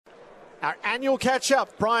Our annual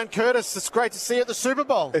catch-up, Bryan Curtis. It's great to see you at the Super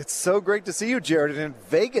Bowl. It's so great to see you, Gerard, and in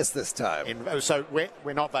Vegas this time. So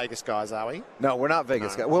we're not Vegas guys, are we? No, we're not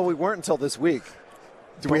Vegas guys. Well, we weren't until this week.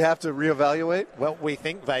 Do we have to reevaluate? Well, we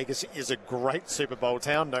think Vegas is a great Super Bowl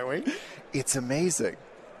town, don't we? It's amazing.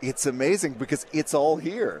 It's amazing because it's all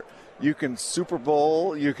here. You can Super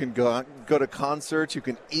Bowl, you can go to concerts, you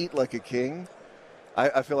can eat like a king.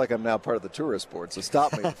 I feel like I'm now part of the tourist board, so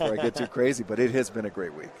stop me before I get too crazy, but it has been a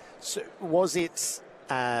great week. So was it,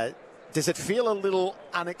 does it feel a little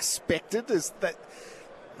unexpected? Is that,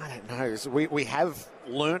 I don't know, we have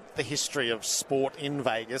learnt the history of sport in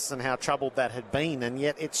Vegas and how troubled that had been, and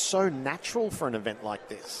yet it's so natural for an event like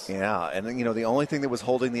this. Yeah, and the only thing that was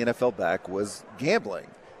holding the NFL back was gambling.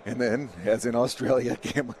 And then, as in Australia,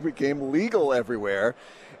 gambling became legal everywhere.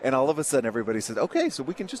 And all of a sudden, everybody said, okay, so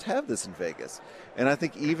we can just have this in Vegas. And I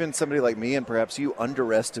think even somebody like me and perhaps you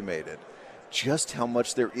underestimated just how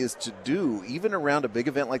much there is to do, even around a big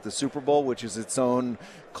event like the Super Bowl, which is its own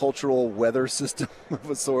cultural weather system of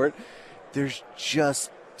a sort. There's just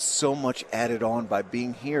so much added on by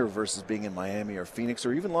being here versus being in Miami or Phoenix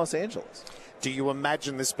or even Los Angeles. Do you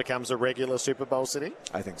imagine this becomes a regular Super Bowl city?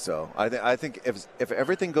 I think so. I think if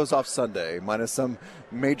everything goes off Sunday, minus some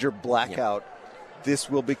major blackout, this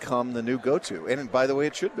will become the new go-to. And by the way,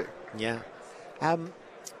 it should be. Yeah.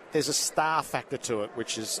 There's a star factor to it,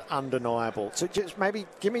 which is undeniable. So just maybe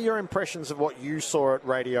give me your impressions of what you saw at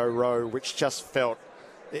Radio Row, which just felt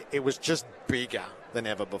it was just bigger than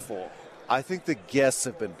ever before. I think the guests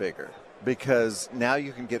have been bigger because now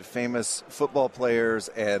you can get famous football players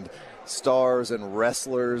and stars and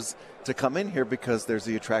wrestlers to come in here because there's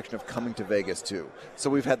the attraction of coming to Vegas too. So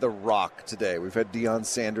we've had The Rock today. We've had Deion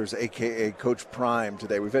Sanders, a.k.a. Coach Prime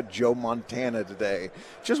today. We've had Joe Montana today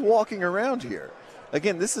just walking around here.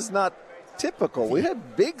 Again, this is not typical. We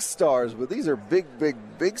had big stars, but these are big, big,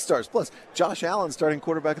 big stars. Plus, Josh Allen starting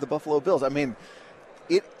quarterback of the Buffalo Bills. I mean,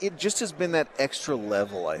 it just has been that extra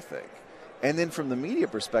level, I think. And then from the media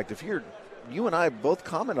perspective, you and I both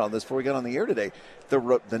commented on this before we got on the air today.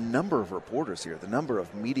 The number of reporters here, the number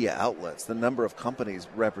of media outlets, the number of companies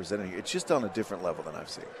represented here, it's just on a different level than I've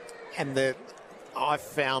seen. And I've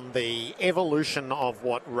found the evolution of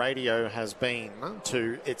what radio has been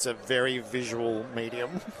to it's a very visual medium.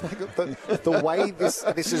 the way this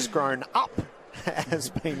has grown up has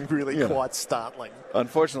been really quite startling.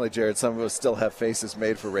 Unfortunately, Gerard, some of us still have faces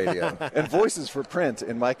made for radio and voices for print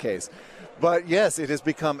in my case. But yes, it has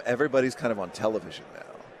become everybody's kind of on television now.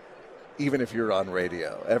 Even if you're on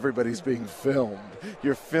radio, everybody's being filmed.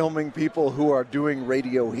 You're filming people who are doing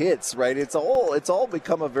radio hits, right? It's all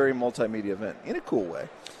become a very multimedia event in a cool way.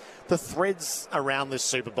 The threads around this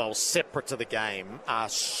Super Bowl, separate to the game, are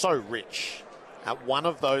so rich. One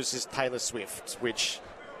of those is Taylor Swift, which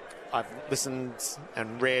I've listened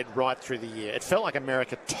and read right through the year. It felt like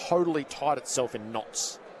America totally tied itself in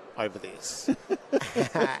knots over this.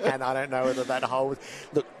 And I don't know whether that holds.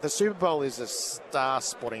 Look, the Super Bowl is a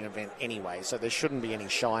star-spotting event anyway, so there shouldn't be any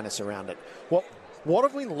shyness around it. What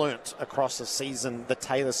have we learnt across the season, the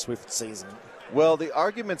Taylor Swift season? Well, the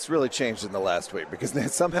arguments really changed in the last week because then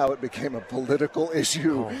somehow it became a political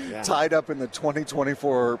issue tied up in the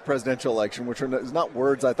 2024 presidential election, which is not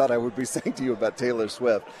words I thought I would be saying to you about Taylor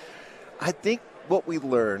Swift. I think what we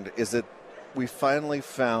learned is that we finally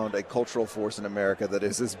found a cultural force in America that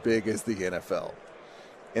is as big as the NFL.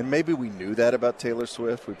 And maybe we knew that about Taylor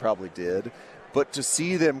Swift. We probably did. But to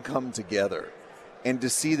see them come together and to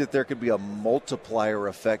see that there could be a multiplier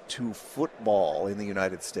effect to football in the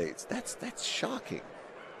United States, that's shocking.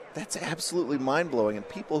 That's absolutely mind-blowing. And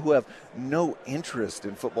people who have no interest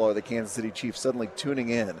in football or the Kansas City Chiefs suddenly tuning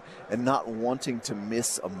in and not wanting to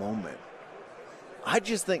miss a moment. I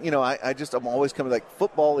just think, I'm always coming like,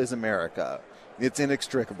 football is America. It's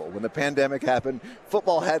inextricable. When the pandemic happened,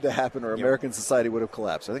 football had to happen or American society would have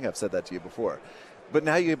collapsed. I think I've said that to you before. But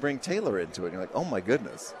now you bring Taylor into it, and you're like, oh, my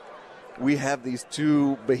goodness. We have these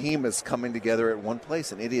two behemoths coming together at one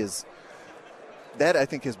place, and it is – that, I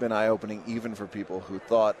think, has been eye-opening even for people who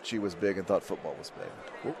thought she was big and thought football was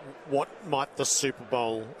big. What might the Super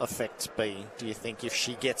Bowl effect be, do you think, if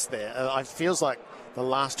she gets there? It feels like the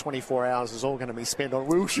last 24 hours is all going to be spent on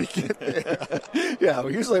will she get there? Yeah,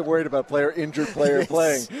 we're usually worried about injured player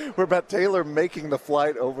playing. We're about Taylor making the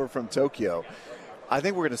flight over from Tokyo. I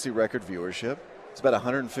think we're going to see record viewership. It's about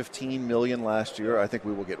 115 million last year. I think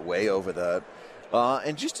we will get way over that.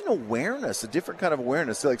 And just an awareness, a different kind of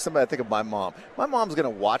awareness. Like somebody, I think of my mom. My mom's going to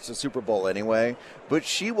watch the Super Bowl anyway, but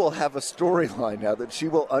she will have a storyline now that she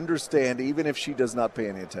will understand even if she does not pay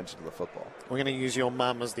any attention to the football. We're going to use your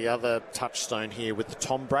mum as the other touchstone here with the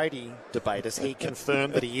Tom Brady debate, as he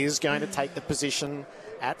confirmed that he is going to take the position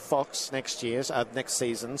at Fox next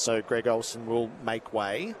season, so Greg Olsen will make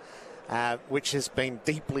way, which has been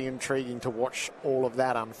deeply intriguing to watch all of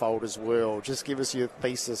that unfold as well. Just give us your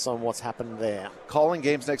thesis on what's happened there. Calling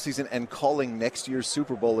games next season and calling next year's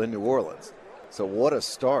Super Bowl in New Orleans. So what a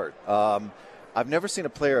start. I've never seen a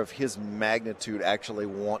player of his magnitude actually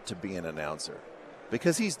want to be an announcer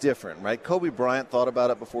because he's different, right? Kobe Bryant thought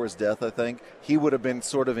about it before his death, I think. He would have been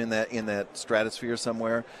sort of in that stratosphere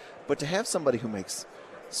somewhere. But to have somebody who makes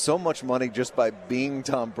so much money just by being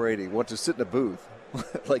Tom Brady want to sit in a booth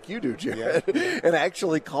like you do, Jared, and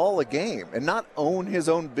actually call a game and not own his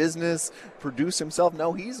own business, produce himself.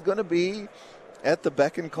 No, he's going to be at the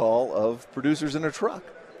beck and call of producers in a truck.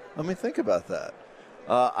 I mean, think about that.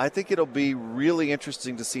 I think it'll be really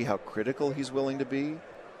interesting to see how critical he's willing to be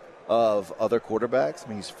of other quarterbacks. I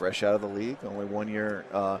mean, he's fresh out of the league, only 1 year.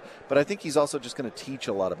 But I think he's also just going to teach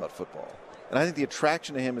a lot about football. And I think the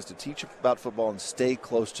attraction to him is to teach about football and stay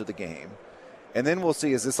close to the game. And then we'll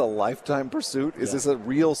see, is this a lifetime pursuit? Is this a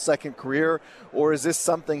real second career? Or is this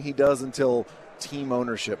something he does until team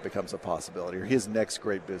ownership becomes a possibility or his next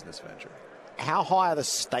great business venture? How high are the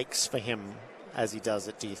stakes for him as he does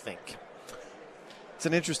it, do you think? It's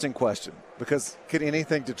an interesting question because could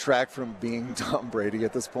anything detract from being Tom Brady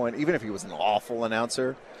at this point, even if he was an awful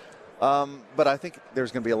announcer? But I think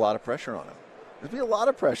there's going to be a lot of pressure on him. There's going to be a lot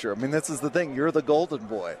of pressure. I mean, this is the thing. You're the golden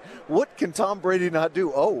boy. What can Tom Brady not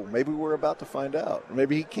do? Oh, maybe we're about to find out.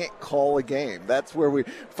 Maybe he can't call a game. That's where we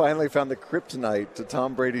finally found the kryptonite to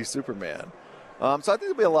Tom Brady's Superman. So I think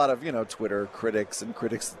there'll be a lot of, Twitter critics and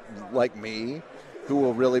critics like me who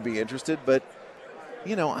will really be interested. But,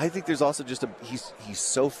 I think there's also just he's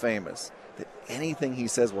so famous that anything he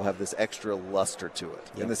says will have this extra luster to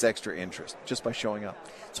it and this extra interest just by showing up.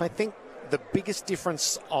 So I think the biggest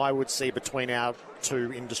difference I would see between our two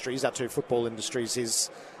football industries,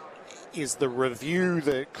 is the review,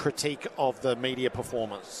 the critique of the media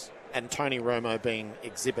performers, and Tony Romo being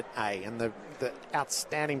Exhibit A, and the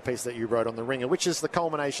outstanding piece that you wrote on The Ringer, which is the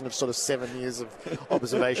culmination of sort of 7 years of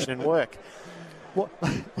observation and work.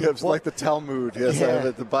 It's like the Talmud,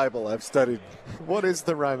 the Bible I've studied. What is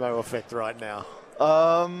the Romo effect right now?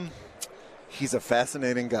 He's a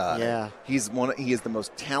fascinating guy. Yeah. He is the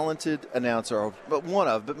most talented announcer,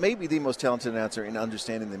 but maybe the most talented announcer in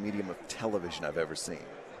understanding the medium of television I've ever seen.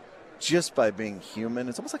 Just by being human.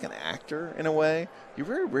 It's almost like an actor in a way. You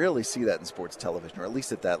very rarely see that in sports television, or at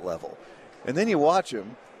least at that level. And then you watch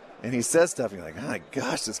him, and he says stuff, and you're like, oh my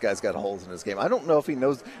gosh, this guy's got holes in his game. I don't know if he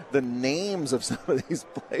knows the names of some of these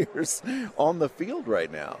players on the field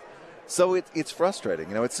right now. So it's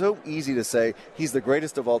frustrating. It's so easy to say he's the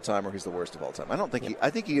greatest of all time or he's the worst of all time. I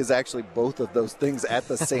think he is actually both of those things at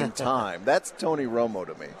the same time. That's Tony Romo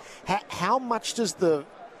to me. How much does the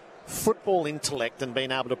football intellect and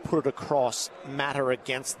being able to put it across matter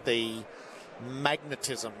against the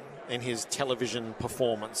magnetism in his television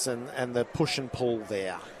performance and the push and pull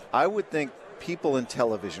there? I would think people in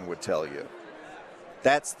television would tell you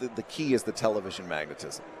that's the key is the television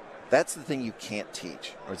magnetism. That's the thing you can't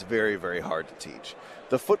teach, or it's very, very hard to teach.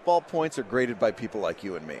 The football points are graded by people like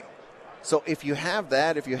you and me. So if you have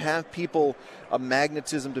that, if you have a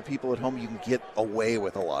magnetism to people at home, you can get away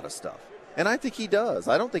with a lot of stuff. And I think he does.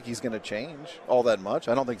 I don't think he's going to change all that much.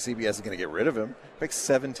 I don't think CBS is going to get rid of him. He makes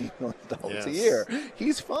 $17 million a year.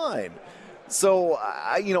 He's fine. So,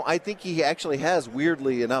 I think he actually has,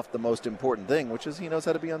 weirdly enough, the most important thing, which is he knows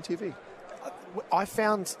how to be on TV.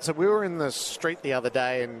 So we were in the street the other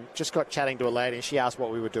day and just got chatting to a lady, and she asked what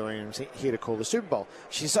we were doing and was here to call the Super Bowl.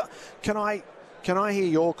 She said, can I hear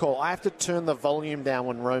your call? I have to turn the volume down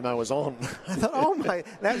when Romo was on. I thought, oh my,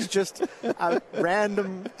 that's just a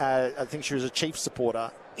random, I think she was a Chiefs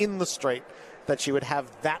supporter in the street, that she would have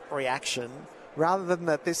that reaction rather than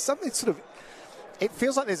that. There's something sort of, it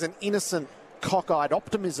feels like there's an innocent, cockeyed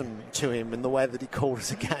optimism to him in the way that he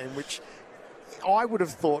calls a game, which I would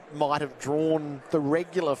have thought might have drawn the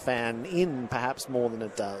regular fan in perhaps more than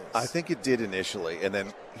it does. I think it did initially, and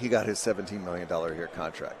then he got his $17 million a year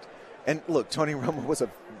contract. And look, Tony Romo was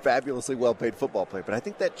a fabulously well-paid football player, but I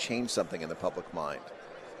think that changed something in the public mind.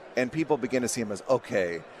 And people begin to see him as,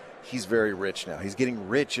 okay, he's very rich now. He's getting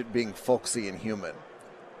rich at being folksy and human.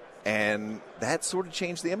 And that sort of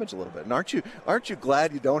changed the image a little bit. And aren't you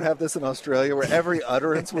glad you don't have this in Australia, where every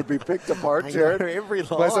utterance would be picked apart, Jared? Every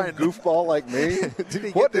line. By some goofball like me?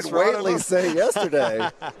 What did Whateley say yesterday?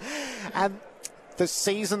 And the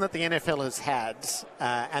season that the NFL has had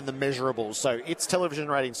and the measurables, so its television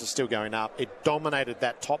ratings are still going up. It dominated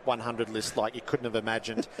that top 100 list like you couldn't have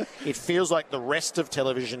imagined. It feels like the rest of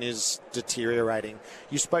television is deteriorating.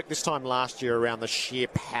 You spoke this time last year around the sheer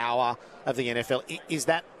power of the NFL. Is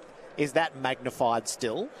that Is that magnified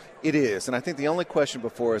still? It is, and I think the only question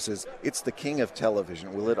before us is, it's the king of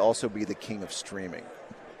television. Will it also be the king of streaming?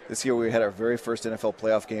 This year we had our very first NFL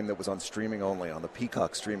playoff game that was on streaming only, on the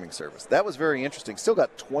Peacock streaming service. That was very interesting. Still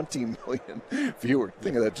got 20 million viewers.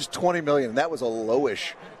 Think of that, just 20 million. And that was a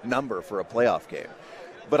lowish number for a playoff game.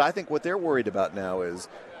 But I think what they're worried about now is,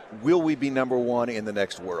 will we be number one in the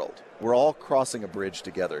next world? We're all crossing a bridge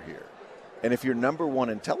together here. And if you're number one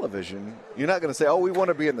in television, you're not going to say, oh, we want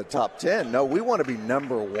to be in the top 10. No, we want to be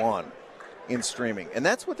number one in streaming. And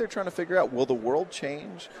that's what they're trying to figure out. Will the world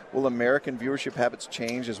change? Will American viewership habits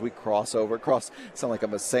change as we cross over? Sound like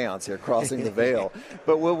I'm a seance here, crossing the veil.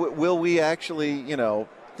 But will we actually,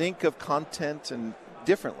 think of content and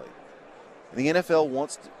differently? The NFL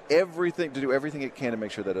wants to do everything it can to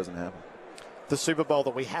make sure that doesn't happen. The Super Bowl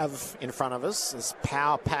that we have in front of us is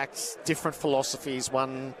power-packed, different philosophies.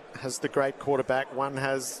 One has the great quarterback. One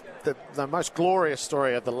has the most glorious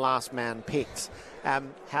story of the last man picked.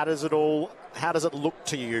 How does it look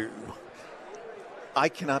to you? I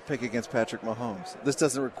cannot pick against Patrick Mahomes. This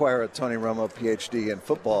doesn't require a Tony Romo PhD in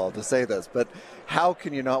football to say this, but how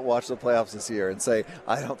can you not watch the playoffs this year and say,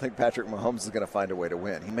 I don't think Patrick Mahomes is going to find a way to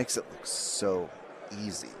win? He makes it look so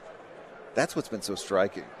easy. That's what's been so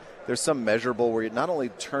striking. There's some measurable where not only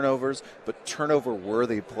turnovers, but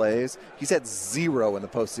turnover-worthy plays. He's had 0 in the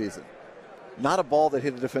postseason. Not a ball that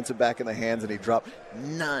hit a defensive back in the hands and he dropped.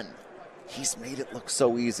 None. He's made it look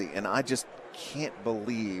so easy, and I just can't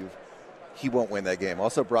believe he won't win that game.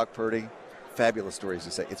 Also, Brock Purdy, fabulous stories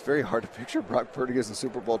to say. It's very hard to picture Brock Purdy as a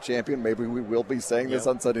Super Bowl champion. Maybe we will be saying this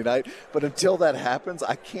on Sunday night. But until that happens,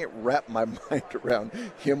 I can't wrap my mind around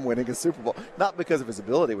him winning a Super Bowl. Not because of his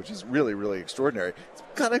ability, which is really, really extraordinary. It's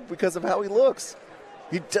kind of because of how he looks.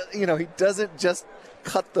 He doesn't just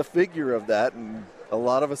cut the figure of that. And a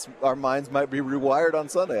lot of us, our minds might be rewired on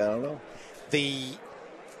Sunday. I don't know. The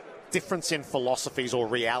difference in philosophies or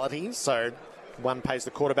realities. So one pays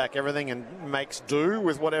the quarterback everything and makes do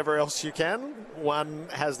with whatever else you can. One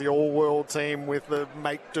has the all-world team with the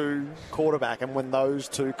make-do quarterback. And when those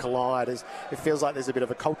two collide, it feels like there's a bit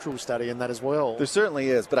of a cultural study in that as well. There certainly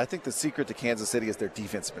is. But I think the secret to Kansas City is their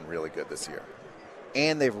defense has been really good this year.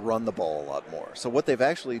 And they've run the ball a lot more. So what they've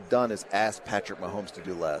actually done is asked Patrick Mahomes to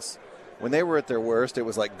do less. When they were at their worst, it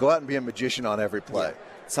was like, go out and be a magician on every play. Yeah.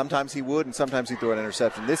 Sometimes he would, and sometimes he'd throw an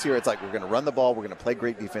interception. This year, it's like, we're going to run the ball, we're going to play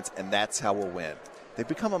great defense, and that's how we'll win. They've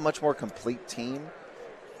become a much more complete team,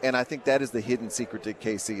 and I think that is the hidden secret to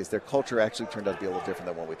KC, is their culture actually turned out to be a little different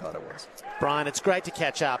than what we thought it was. Bryan, it's great to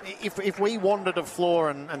catch up. If we wandered a floor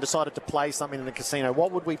and decided to play something in the casino,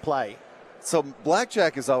 what would we play? So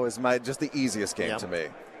blackjack is always just the easiest game to me.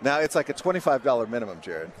 Now, it's like a $25 minimum,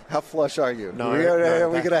 Jared. How flush are you? No,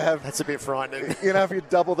 that's a bit frightening. If you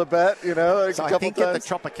double the bet, So I think at the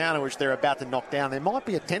Tropicana, which they're about to knock down, there might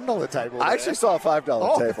be a $10 table there. I actually saw a $5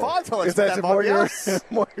 table. $5. Is that more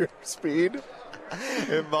your speed?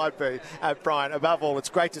 It might be. Bryan, above all, it's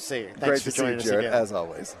great to see you. Thanks great for to joining see you, Jared, us again. as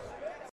always.